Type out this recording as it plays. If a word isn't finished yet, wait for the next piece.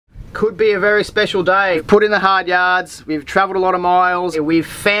could be a very special day. We've put in the hard yards, we've travelled a lot of miles, we've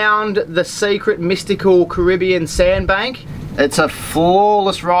found the secret mystical Caribbean sandbank. It's a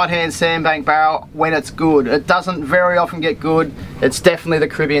flawless right-hand sandbank barrel when it's good. It doesn't very often get good. It's definitely the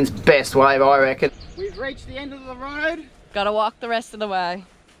Caribbean's best wave, I reckon. We've reached the end of the road. Gotta walk the rest of the way.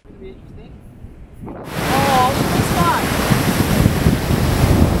 It'll be interesting. Oh, this spot.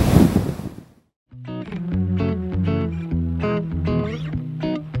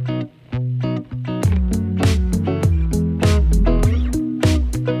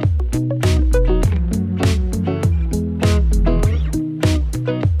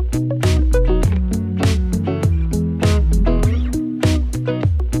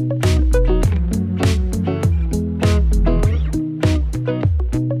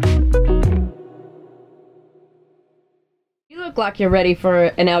 Like you're ready for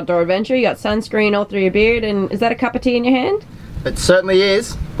an outdoor adventure. You got sunscreen all through your beard, and is that a cup of tea in your hand? It certainly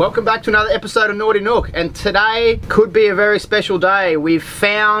is. Welcome back to another episode of Naughty Nook, and today could be a very special day. We've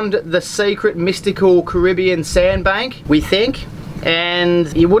found the secret mystical Caribbean sandbank, we think,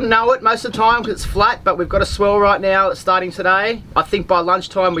 and you wouldn't know it most of the time because it's flat, but we've got a swell right now that's starting today. I think by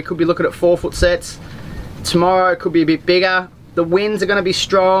lunchtime we could be looking at 4-foot sets. Tomorrow it could be a bit bigger. The winds are going to be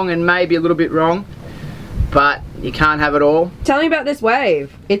strong and maybe a little bit wrong, but you can't have it all. Tell me about this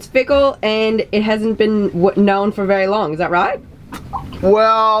wave. It's fickle and it hasn't been known for very long, is that right?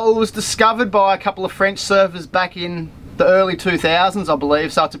 Well, it was discovered by a couple of French surfers back in the early 2000s, I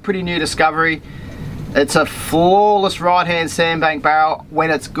believe, so it's a pretty new discovery. It's a flawless right-hand sandbank barrel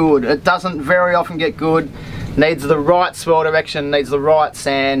when it's good. It doesn't very often get good. Needs the right swell direction, needs the right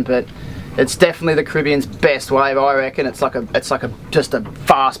sand, but it's definitely the Caribbean's best wave, I reckon. It's like just a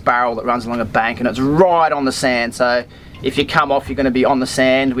fast barrel that runs along a bank, and it's right on the sand. So if you come off, you're going to be on the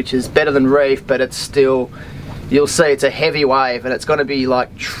sand, which is better than reef, but it's still, you'll see it's a heavy wave, and it's going to be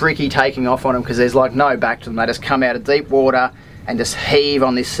like tricky taking off on them because there's like no back to them. They just come out of deep water and just heave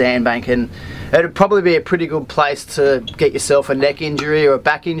on this sandbank, and it'd probably be a pretty good place to get yourself a neck injury or a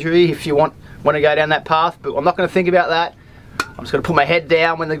back injury if you want to go down that path. But I'm not going to think about that. I'm just going to put my head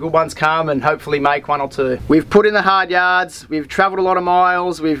down when the good ones come and hopefully make one or two. We've put in the hard yards, we've travelled a lot of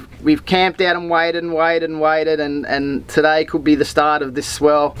miles, we've camped out and waited and waited and waited, and today could be the start of this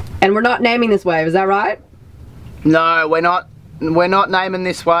swell. And we're not naming this wave, is that right? No, we're not naming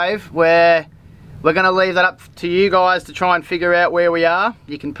this wave. We're going to leave that up to you guys to try and figure out where we are.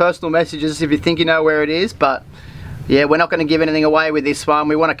 You can personal message us if you think you know where it is, but yeah, we're not going to give anything away with this one.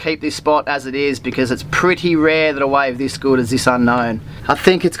 We want to keep this spot as it is because it's pretty rare that a wave this good is this unknown. I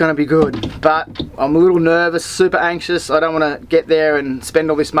think it's going to be good, but I'm a little nervous, super anxious. I don't want to get there and spend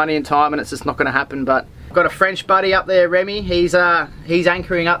all this money and time, and it's just not going to happen. But I've got a French buddy up there, Remy. He's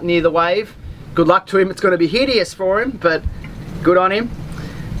anchoring up near the wave. Good luck to him. It's going to be hideous for him, but good on him.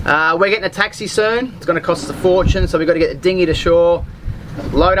 We're getting a taxi soon. It's going to cost us a fortune, so we've got to get the dinghy to shore,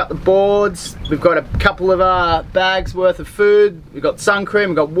 load up the boards. We've got a couple of bags worth of food. We've got sun cream,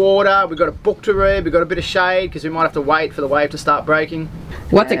 we've got water, we've got a book to read, we've got a bit of shade because we might have to wait for the wave to start breaking.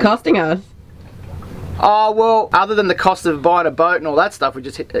 What's it costing us? Oh, well, other than the cost of buying a boat and all that stuff, which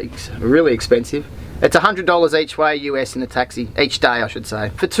is really expensive, it's $100 each way US in a taxi, each day I should say.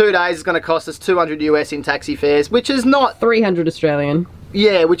 For 2 days it's going to cost us $200 US in taxi fares, which is not 300 Australian.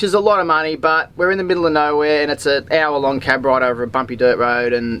 Yeah, which is a lot of money, but we're in the middle of nowhere and it's an hour-long cab ride over a bumpy dirt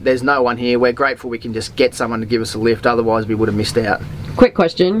road and there's no one here. We're grateful we can just get someone to give us a lift, otherwise we would have missed out. Quick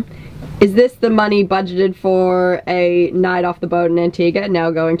question. Is this the money budgeted for a night off the boat in Antigua,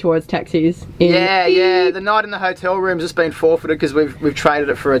 now going towards taxis? Yeah, the night in the hotel room's just been forfeited because we've traded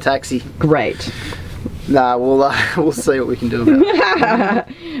it for a taxi. Great. Nah, we'll see what we can do about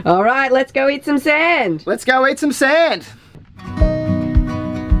it. Alright, let's go eat some sand. Let's go eat some sand.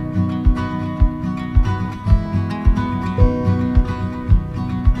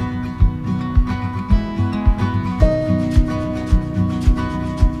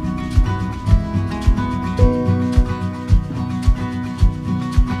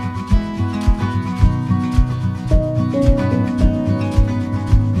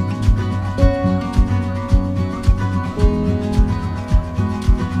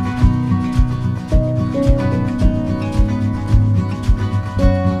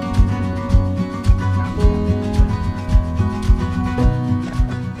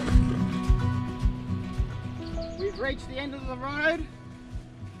 Reached the end of the road.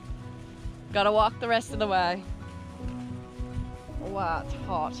 Gotta walk the rest of the way. Wow, it's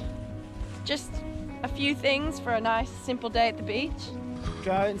hot. Just a few things for a nice simple day at the beach.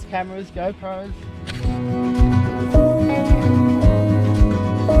 Drones, cameras, GoPros.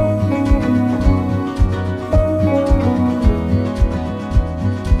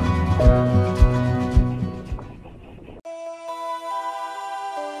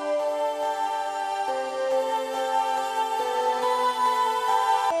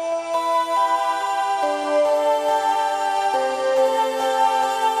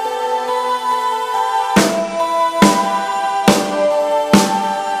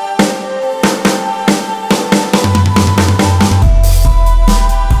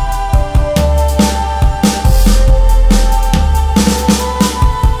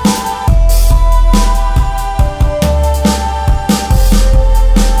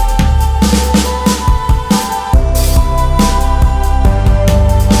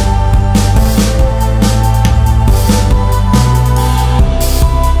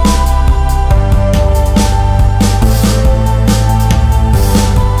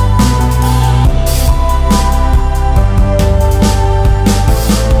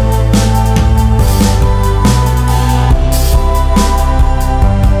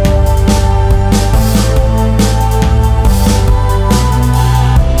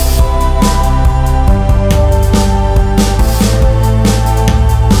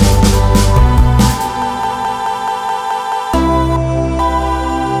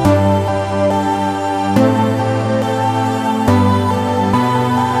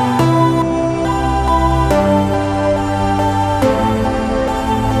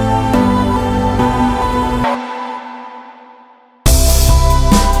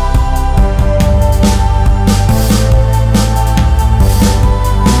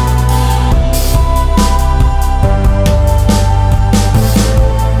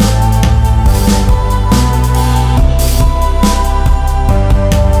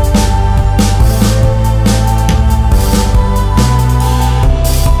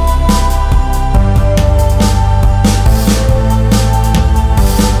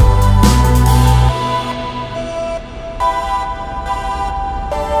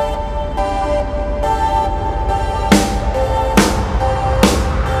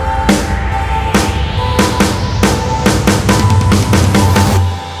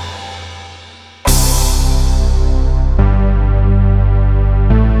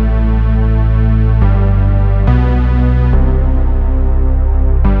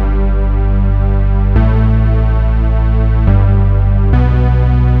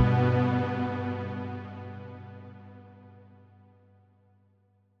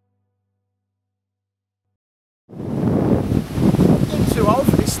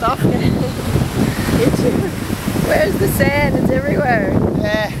 stuff. Where's the sand? It's everywhere.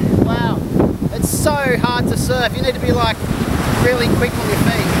 Yeah, wow. It's so hard to surf. You need to be like really quick on your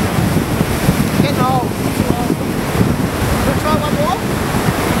feet. Getting old. Too old. Wanna try one more?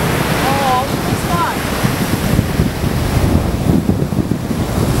 Oh, look at this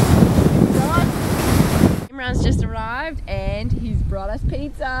one. Imran's just arrived and he's brought us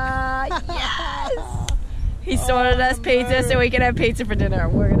pizza. Yes! He sorted us pizza so we can have pizza for dinner.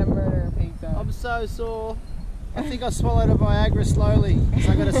 We're gonna murder pizza. I'm so sore. I think I swallowed a Viagra slowly because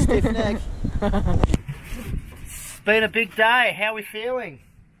I got a stiff neck. It's been a big day. How are we feeling?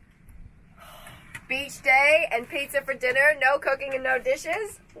 Beach day and pizza for dinner. No cooking and no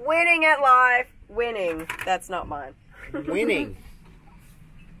dishes. Winning at life. Winning. That's not mine. Winning.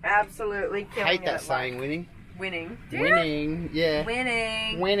 Absolutely killing I hate it that at saying, life. winning. Winning. Winning, yeah.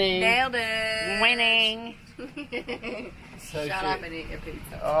 Winning. Winning. Nailed it. Winning. So Shut cute. up and eat your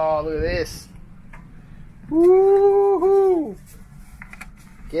pizza. Oh, look at this. Woohoo!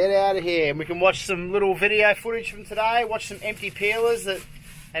 Get out of here. And we can watch some little video footage from today, watch some empty peelers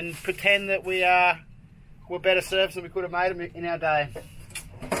and pretend that we're better surfers than we could have made them in our day.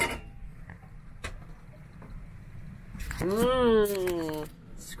 Mmm.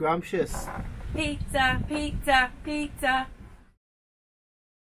 Scrumptious. Pizza, pizza, pizza.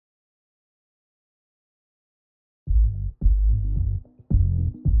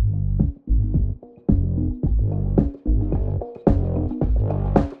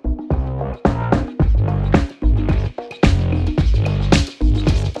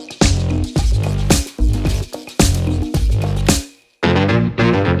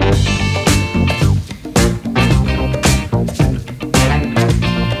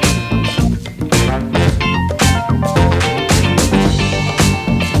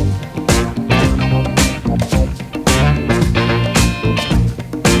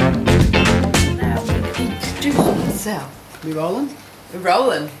 We rolling? We're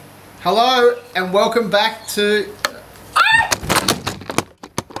rolling. Hello and welcome back to...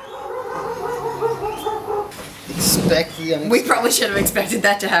 Expect the unexpected. We probably should have expected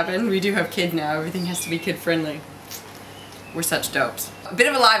that to happen. We do have kids now. Everything has to be kid friendly. We're such dopes. A bit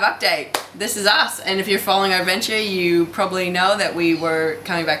of a live update. This is us, and if you're following our venture, you probably know that we were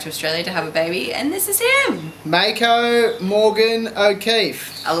coming back to Australia to have a baby, and this is him. Mako Morgan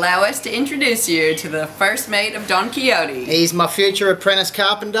O'Keefe. Allow us to introduce you to the first mate of Don Quixote. He's my future apprentice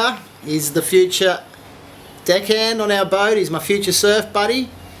carpenter. He's the future deckhand on our boat. He's my future surf buddy.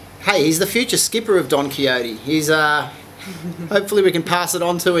 Hey, he's the future skipper of Don Quixote. He's hopefully we can pass it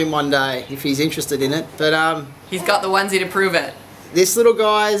on to him one day if he's interested in it. But he's got the onesie to prove it. This little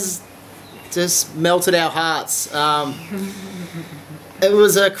guy's just melted our hearts. It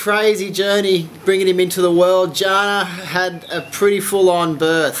was a crazy journey bringing him into the world. Jana had a pretty full-on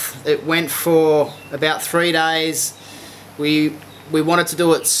birth. It went for about 3 days. We wanted to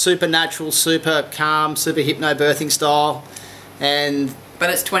do it super natural, super calm, super hypno-birthing style. But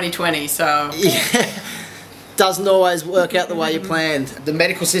it's 2020, so... Yeah, doesn't always work out the way you planned. The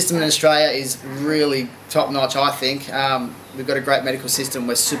medical system in Australia is really top-notch, I think. We've got a great medical system.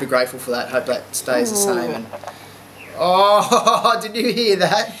 We're super grateful for that. Hope that stays the same. And, oh, did you hear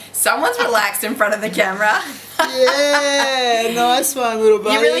that? Someone's relaxed in front of the camera. Yeah, nice one, little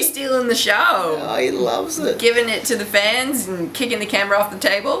buddy. You're really stealing the show. Oh, he loves it. Giving it to the fans and kicking the camera off the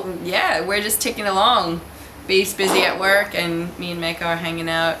table. Yeah, we're just ticking along. Beef's busy at work and me and Mako are hanging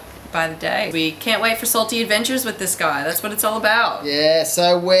out by the day. We can't wait for salty adventures with this guy. That's what it's all about. Yeah,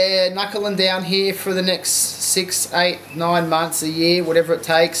 so we're knuckling down here for the next 6, 8, 9 months, a year, whatever it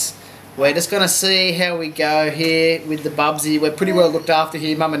takes. We're just going to see how we go here with the Bubsy. We're pretty well looked after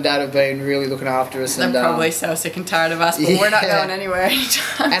here. Mum and Dad have been really looking after us. They're probably so sick and tired of us, but we're not going anywhere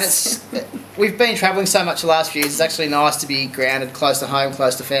anytime And we've been travelling so much the last few years. It's actually nice to be grounded, close to home,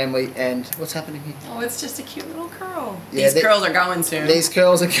 close to family. And what's happening here? Oh, it's just a cute little curl. Yeah, these curls are going soon. These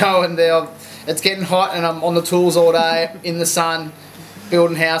curls are going. It's getting hot and I'm on the tools all day in the sun,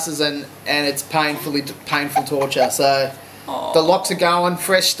 building houses, and it's painful torture. So the locks are going,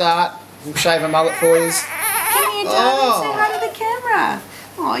 fresh start. We'll shave a mullet for you. Come here, darling. Say hi to the camera.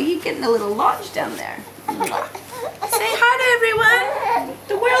 Oh, you're getting a little lodge down there. Say hi to everyone.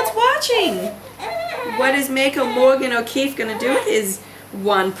 The world's watching. What is Mako Morgan O'Keefe going to do with his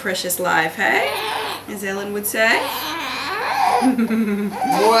one precious life, hey? As Ellen would say.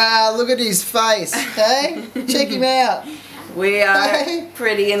 Wow, look at his face, hey? Check him out. We are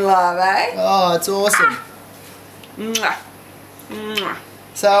pretty in love, eh? Oh, it's awesome. Mwah. Mwah.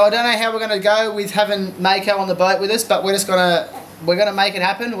 So I don't know how we're going to go with having Mako on the boat with us, but we're just going to we're going to make it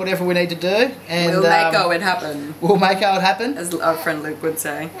happen, whatever we need to do. And we'll make it happen. We'll make it happen. As our friend Luke would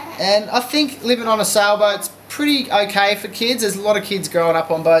say. And I think living on a sailboat's pretty okay for kids. There's a lot of kids growing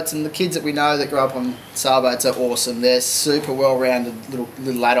up on boats, and the kids that we know that grow up on sailboats are awesome. They're super well-rounded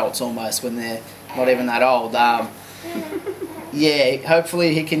little adults almost when they're not even that old. Yeah,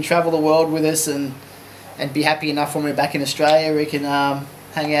 hopefully he can travel the world with us and be happy enough when we're back in Australia. We can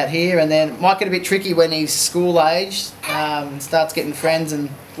hang out here, and then it might get a bit tricky when he's school aged and starts getting friends, and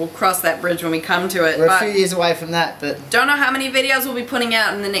we'll cross that bridge when we come to it. We're a few years away from that, but don't know how many videos we'll be putting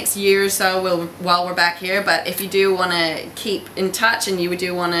out in the next year or so while we're back here. But if you do want to keep in touch and you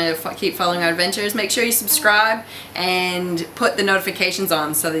do want to keep following our adventures, make sure you subscribe and put the notifications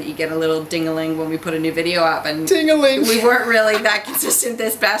on so that you get a little ding-a-ling when we put a new video up. And ding-a-ling. We weren't really that consistent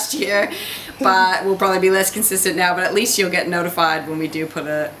this past year, but we'll probably be less consistent now. But at least you'll get notified when we do put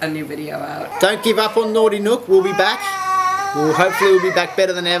a new video out. Don't give up on Naughty Nook. We'll be back. Hopefully we'll be back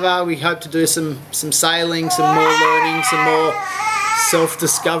better than ever. We hope to do some sailing, some more learning, some more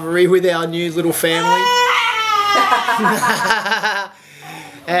self-discovery with our new little family.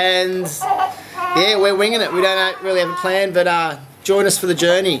 And yeah, we're winging it. We don't really have a plan, but join us for the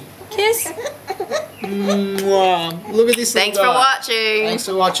journey. Kiss. Mwah. Look at this. Thanks for watching. Thanks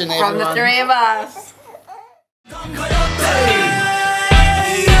for watching, everyone. From the three of us.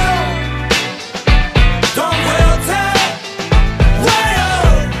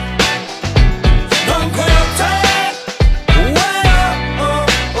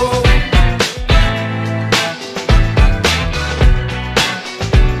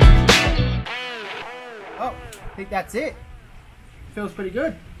 I think that's it. Feels pretty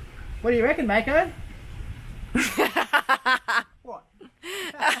good. What do you reckon, Mako? What?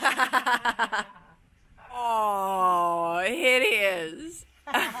 Oh, it is.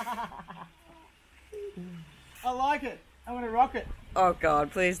 I like it. I want to rock it. Oh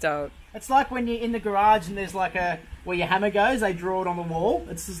God, please don't. It's like when you're in the garage and there's like where your hammer goes, they draw it on the wall.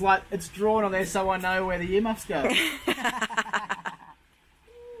 It's just like, it's drawn on there so I know where the earmuffs go.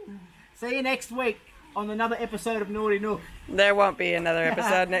 See you next week on another episode of Naughty Nook. There won't be another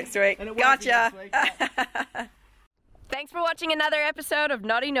episode next week. Gotcha. Thanks for watching another episode of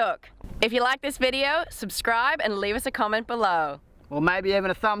Naughty Nook. If you like this video, subscribe and leave us a comment below. Or maybe even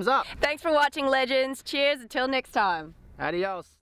a thumbs up. Thanks for watching, legends. Cheers, until next time. Adios.